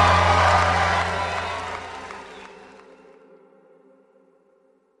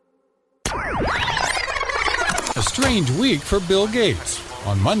 A strange week for Bill Gates.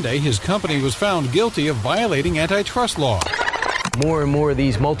 On Monday, his company was found guilty of violating antitrust law. More and more of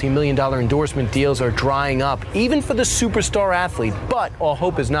these multi-million-dollar endorsement deals are drying up, even for the superstar athlete. But all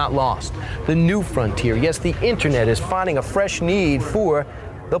hope is not lost. The new frontier, yes, the internet, is finding a fresh need for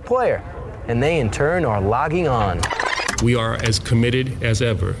the player. And they, in turn, are logging on. We are as committed as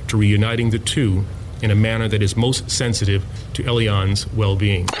ever to reuniting the two in a manner that is most sensitive to Elian's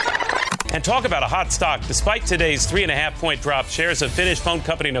well-being. And talk about a hot stock. Despite today's 3.5-point drop, shares of Finnish phone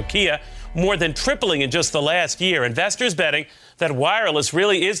company Nokia more than tripling in just the last year. Investors betting that wireless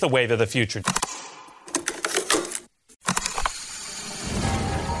really is the wave of the future.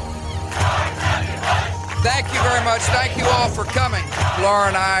 Thank you very much. Thank you all for coming. Laura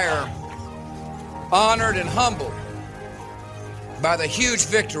and I are honored and humbled by the huge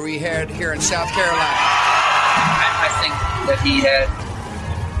victory we had here in South Carolina. I think that he had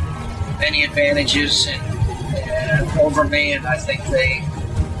many advantages over me, and I think they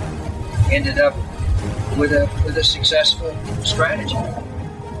ended up with a successful strategy.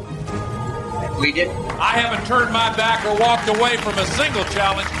 And we didn't. I haven't turned my back or walked away from a single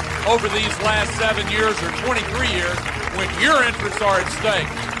challenge over these last 7 years or 23 years when your interests are at stake.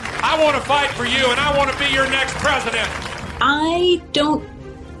 I want to fight for you, and I want to be your next president. I don't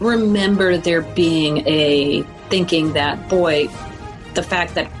remember there being a thinking that, boy, the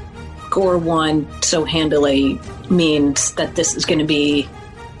fact that Gore won so handily means that this is going to be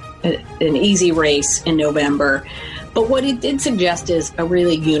an easy race in November. But what it did suggest is a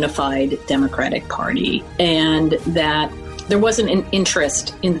really unified Democratic Party, and that there wasn't an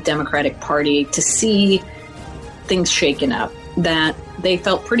interest in the Democratic Party to see things shaken up, that they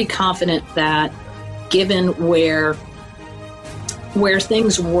felt pretty confident that given where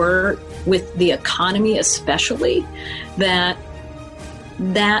things were with the economy especially, that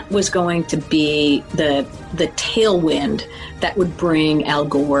was going to be the tailwind that would bring Al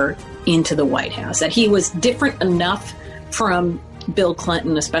Gore into the White House, that he was different enough from Bill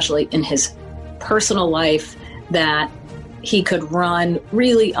Clinton, especially in his personal life, that he could run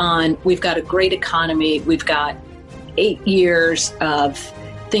really on, we've got a great economy, we've got 8 years of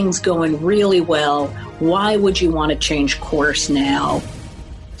things going really well. Why would you want to change course now?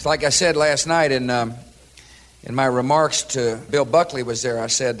 It's like I said last night in my remarks to Bill Buckley was there. I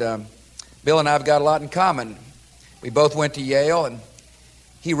said, Bill and I have got a lot in common. We both went to Yale, and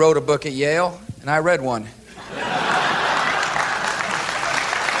he wrote a book at Yale, and I read one.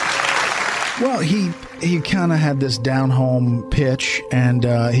 Well, he kind of had this down-home pitch, and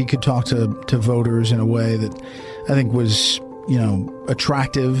he could talk to voters in a way that I think was,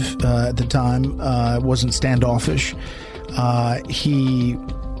 attractive at the time. It wasn't standoffish.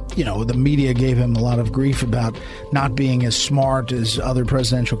 The media gave him a lot of grief about not being as smart as other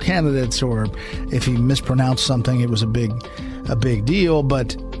presidential candidates, or if he mispronounced something, it was a big deal.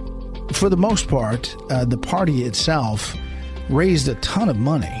 But for the most part, the party itself raised a ton of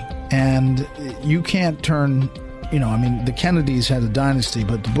money. And you can't turn, the Kennedys had a dynasty,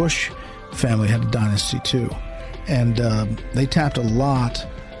 but the Bush family had a dynasty too. And they tapped a lot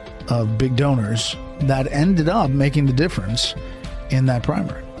of big donors that ended up making the difference in that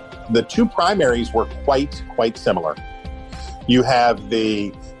primary. The two primaries were quite similar. You have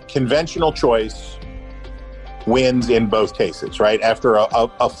the conventional choice wins in both cases, right? After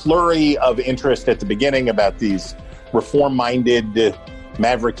a flurry of interest at the beginning about these reform-minded,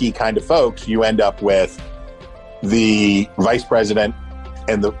 mavericky kind of folks, you end up with the vice president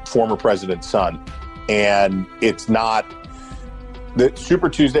and the former president's son. And it's not the Super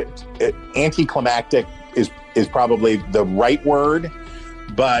Tuesday. Anticlimactic is probably the right word,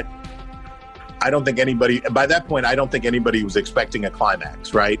 but I don't think anybody was expecting a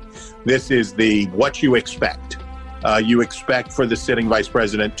climax, right? This is what you expect. You expect for the sitting vice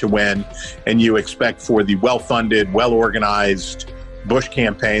president to win, and you expect for the well-funded, well-organized Bush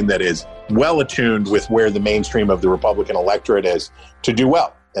campaign that is well attuned with where the mainstream of the Republican electorate is to do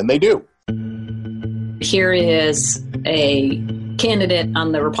well. And they do. Here is a candidate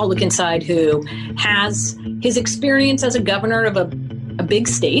on the Republican side who has his experience as a governor of a big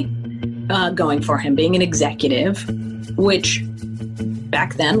state going for him, being an executive, which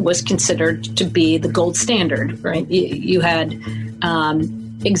back then was considered to be the gold standard, right? You had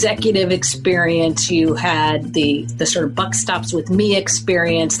executive experience, you had the sort of buck stops with me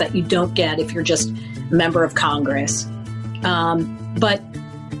experience that you don't get if you're just a member of Congress. But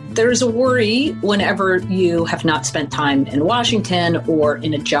there's a worry whenever you have not spent time in Washington or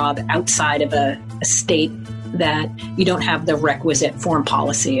in a job outside of a state that you don't have the requisite foreign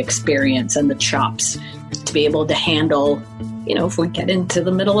policy experience and the chops to be able to handle, if we get into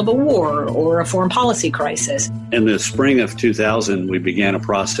the middle of a war or a foreign policy crisis. In the spring of 2000, we began a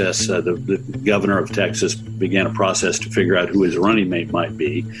process, the governor of Texas began a process to figure out who his running mate might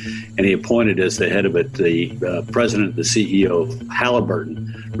be. And he appointed as the head of it the president, the CEO of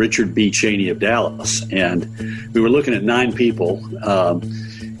Halliburton, Richard B. Cheney of Dallas. And we were looking at 9 people.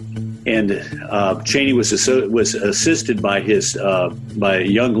 Cheney was assisted by a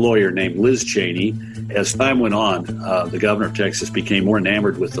young lawyer named Liz Cheney. As time went on, the governor of Texas became more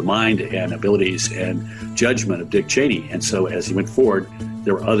enamored with the mind and abilities and judgment of Dick Cheney. And so as he went forward,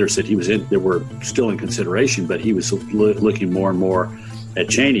 there were others that there were still in consideration, but he was looking more and more at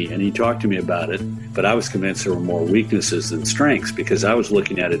Cheney. And he talked to me about it, but I was convinced there were more weaknesses than strengths because I was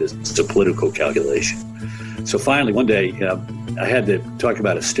looking at it as a political calculation. So finally, one day, I had to talk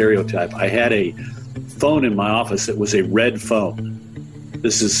about a stereotype. I had a phone in my office that was a red phone.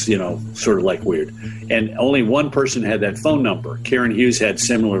 This is, sort of like weird. And only one person had that phone number. Karen Hughes had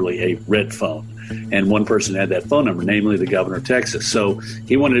similarly a red phone. And one person had that phone number, namely the governor of Texas. So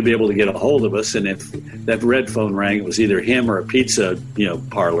he wanted to be able to get a hold of us. And if that red phone rang, it was either him or a pizza,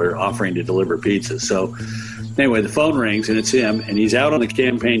 parlor offering to deliver pizza. So anyway, the phone rings and it's him. And he's out on the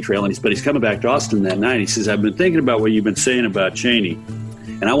campaign trail. But he's coming back to Austin that night. He says, I've been thinking about what you've been saying about Cheney.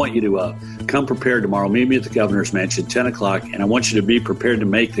 And I want you to come prepared tomorrow. Meet me at the governor's mansion, 10 o'clock. And I want you to be prepared to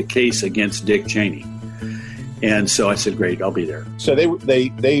make the case against Dick Cheney. And so I said, great, I'll be there. So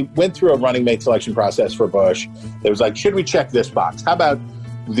they went through a running mate selection process for Bush. It was like, should we check this box? How about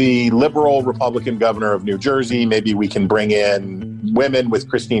the liberal Republican governor of New Jersey? Maybe we can bring in women with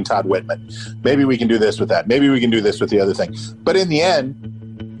Christine Todd Whitman. Maybe we can do this with that. Maybe we can do this with the other thing. But in the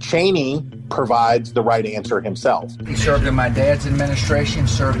end, Cheney provides the right answer himself. He served in my dad's administration,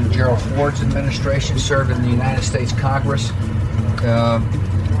 served in Gerald Ford's administration, served in the United States Congress.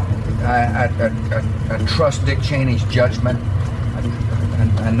 I trust Dick Cheney's judgment.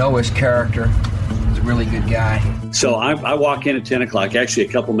 I know his character. He's a really good guy. So I walk in at 10 o'clock, actually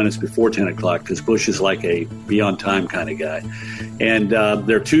a couple minutes before 10 o'clock, because Bush is like a be on time kind of guy. And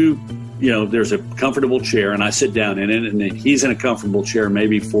there are 2 there's a comfortable chair, and I sit down in it, and he's in a comfortable chair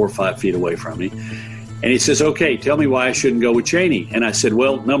maybe 4 or 5 feet away from me. And he says, okay, tell me why I shouldn't go with Cheney. And I said,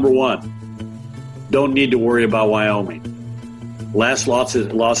 well, number one, don't need to worry about Wyoming. Last lost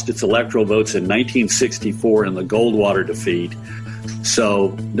its electoral votes in 1964 in the Goldwater defeat. So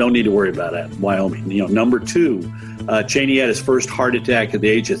don't need to worry about that, Wyoming. Number two, Cheney had his first heart attack at the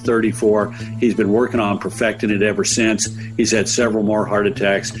age of 34. He's been working on perfecting it ever since. He's had several more heart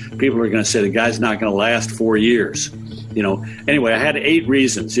attacks. People are going to say the guy's not going to last 4 years. Anyway, I had 8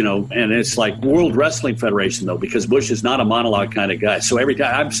 reasons, and it's like World Wrestling Federation, though, because Bush is not a monologue kind of guy. So every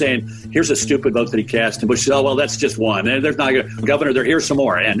time I'm saying, here's a stupid vote that he cast, and Bush says, oh, well, that's just one. And there's not Governor, here's some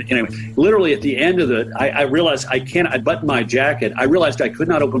more. And anyway, literally at the end of I realized I buttoned my jacket. I realized I could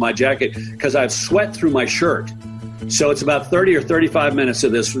not open my jacket because I've sweat through my shirt. So it's about 30 or 35 minutes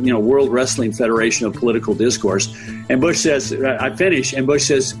of this, World Wrestling Federation of political discourse. And Bush says, I finish, and Bush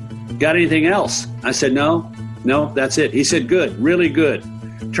says, got anything else? I said, no, that's it. He said, good, really good.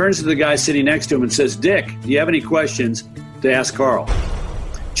 Turns to the guy sitting next to him and says, Dick, do you have any questions to ask Carl?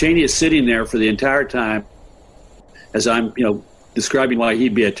 Cheney is sitting there for the entire time as I'm, describing why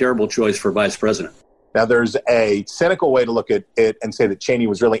he'd be a terrible choice for vice president. Now, there's a cynical way to look at it and say that Cheney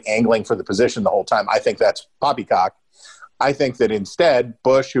was really angling for the position the whole time. I think that's poppycock. I think that instead,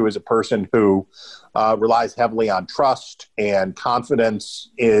 Bush, who is a person who relies heavily on trust and confidence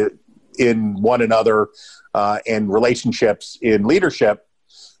in one another and relationships in leadership,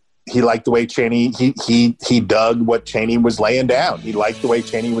 he liked the way Cheney, he dug what Cheney was laying down. He liked the way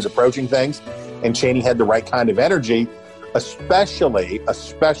Cheney was approaching things, and Cheney had the right kind of energy, especially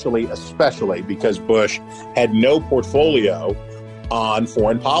because Bush had no portfolio on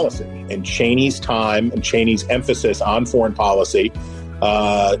foreign policy. And Cheney's time and Cheney's emphasis on foreign policy,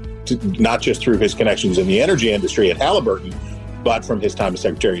 not just through his connections in the energy industry at Halliburton, but from his time as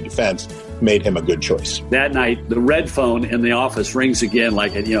Secretary of Defense, made him a good choice. That night, the red phone in the office rings again,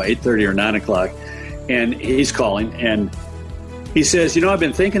 like at 8:30 or 9 o'clock, and he's calling, and he says, I've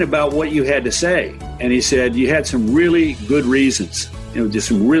been thinking about what you had to say, and he said you had some really good reasons. Just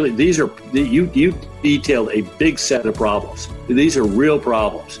some really, you detailed a big set of problems. These are real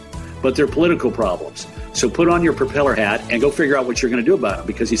problems, but they're political problems. So put on your propeller hat and go figure out what you're going to do about them.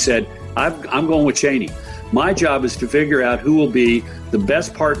 Because he said, I'm going with Cheney. My job is to figure out who will be the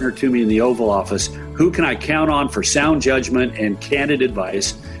best partner to me in the Oval Office. Who can I count on for sound judgment and candid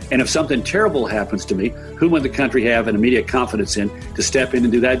advice? And if something terrible happens to me, who would the country have an immediate confidence in to step in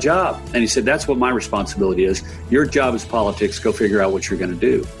and do that job? And he said, that's what my responsibility is. Your job is politics. Go figure out what you're going to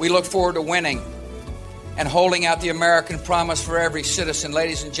do. We look forward to winning and holding out the American promise for every citizen.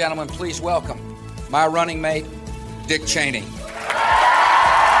 Ladies and gentlemen, please welcome my running mate, Dick Cheney. We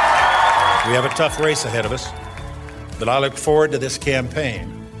have a tough race ahead of us, but I look forward to this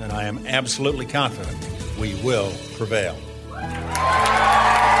campaign, and I am absolutely confident we will prevail.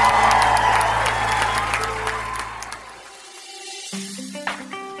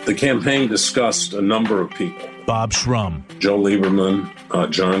 The campaign discussed a number of people. Bob Shrum, Joe Lieberman,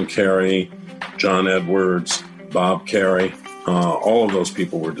 John Kerry, John Edwards, Bob Kerry. All of those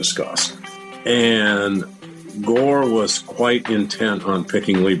people were discussed. And Gore was quite intent on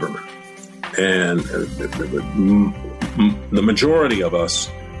picking Lieberman. And the majority of us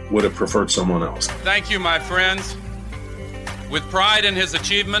would have preferred someone else. Thank you, my friends. With pride in his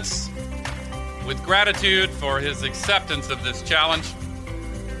achievements, with gratitude for his acceptance of this challenge,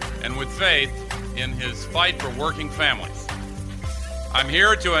 and with faith in his fight for working families, I'm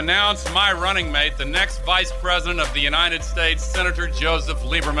here to announce my running mate, the next Vice President of the United States, Senator Joseph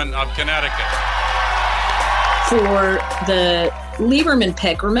Lieberman of Connecticut. For the Lieberman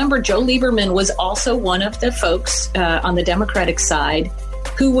pick, remember Joe Lieberman was also one of the folks on the Democratic side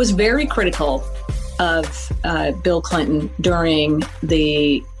who was very critical of Bill Clinton during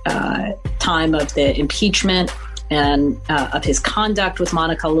the time of the impeachment and of his conduct with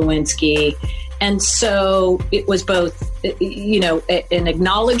Monica Lewinsky. And so it was both, an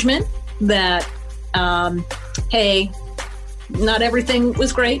acknowledgement that, hey, not everything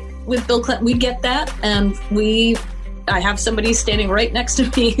was great with Bill Clinton. We get that. And I have somebody standing right next to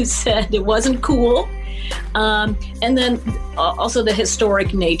me who said it wasn't cool. And then also the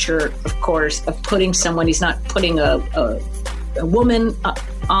historic nature, of course, of putting someone, he's not putting a woman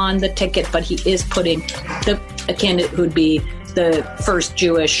on the ticket, but he is putting a candidate who would be the first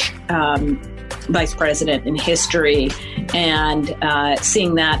Jewish vice president in history, and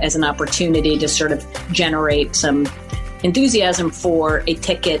seeing that as an opportunity to sort of generate some enthusiasm for a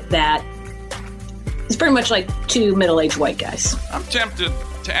ticket that is pretty much like two middle-aged white guys. I'm tempted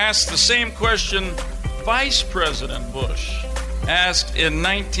to ask the same question Vice President Bush asked in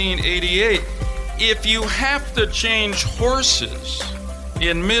 1988, if you have to change horses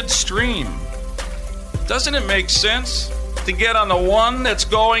in midstream, doesn't it make sense to get on the one that's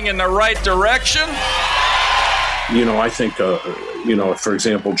going in the right direction? I think, for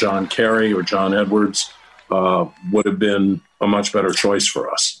example, John Kerry or John Edwards would have been a much better choice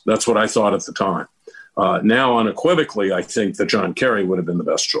for us. That's what I thought at the time. Now, unequivocally, I think that John Kerry would have been the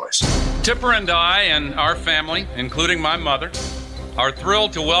best choice. Tipper and I and our family, including my mother, are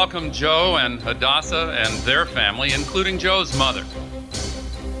thrilled to welcome Joe and Hadassah and their family, including Joe's mother.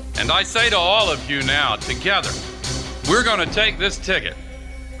 And I say to all of you now, together, we're going to take this ticket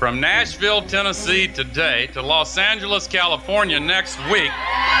from Nashville, Tennessee today to Los Angeles, California next week,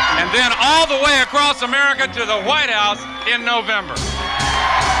 and then all the way across America to the White House in November.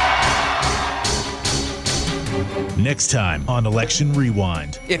 Next time on Election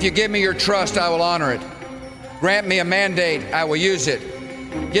Rewind. If you give me your trust, I will honor it. Grant me a mandate, I will use it.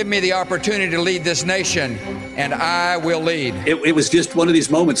 Give me the opportunity to lead this nation, and I will lead. It was just one of these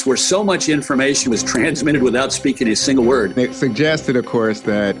moments where so much information was transmitted without speaking a single word. It suggested, of course,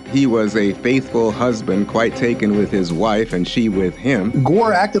 that he was a faithful husband, quite taken with his wife and she with him.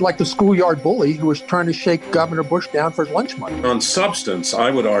 Gore acted like the schoolyard bully who was trying to shake Governor Bush down for his lunch money. On substance,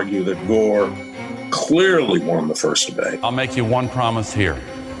 I would argue that Gore clearly won the first debate. I'll make you one promise here.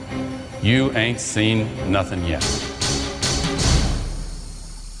 You ain't seen nothing yet.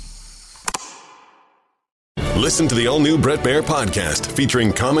 Listen to the all-new Bret Baier podcast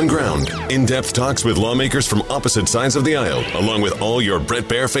featuring Common Ground, in-depth talks with lawmakers from opposite sides of the aisle, along with all your Bret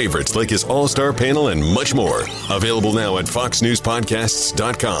Baier favorites like his all-star panel and much more. Available now at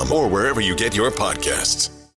foxnewspodcasts.com or wherever you get your podcasts.